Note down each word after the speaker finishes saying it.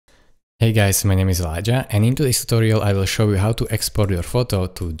Hey guys, my name is Elijah, and in today's tutorial I will show you how to export your photo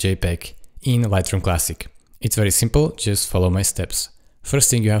to JPEG in Lightroom Classic. It's very simple, just follow my steps.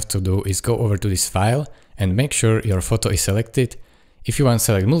 First thing you have to do is go over to this file and make sure your photo is selected. If you want to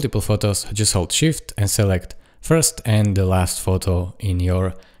select multiple photos, just hold Shift and select first and the last photo in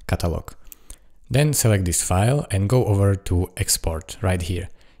your catalog. Then select this file and go over to Export right here.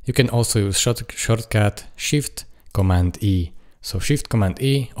 You can also use shortcut Shift Command E. So Shift Command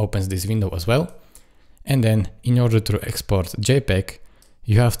E opens this window as well. And then in order to export JPEG,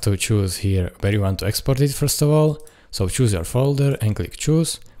 you have to choose here where you want to export it first of all. So choose your folder and click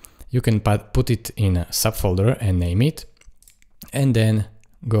choose. You can put it in a subfolder and name it. And then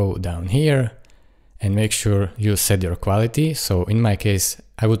go down here and make sure you set your quality. So in my case,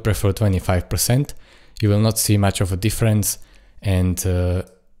 I would prefer 25%. You will not see much of a difference, and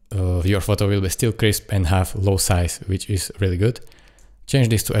your photo will be still crisp and have low size, which is really good. Change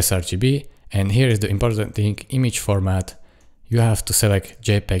this to sRGB, and here is the important thing, image format. You have to select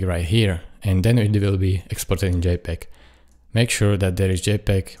JPEG right here, and then it will be exported in JPEG. Make sure that there is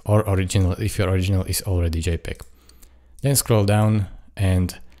JPEG or original if your original is already JPEG. Then scroll down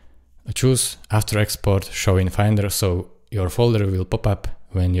and choose after export show in Finder, so your folder will pop up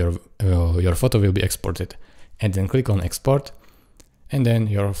when your photo will be exported, and then click on export. And then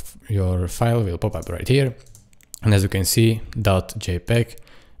your file will pop up right here. And as you can see, .jpg,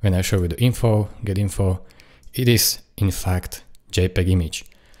 when I show you the info, get info, it is in fact JPEG image.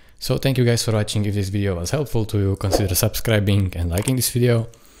 So thank you guys for watching. If this video was helpful to you, consider subscribing and liking this video,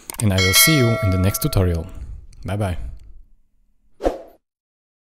 and I will see you in the next tutorial. Bye bye.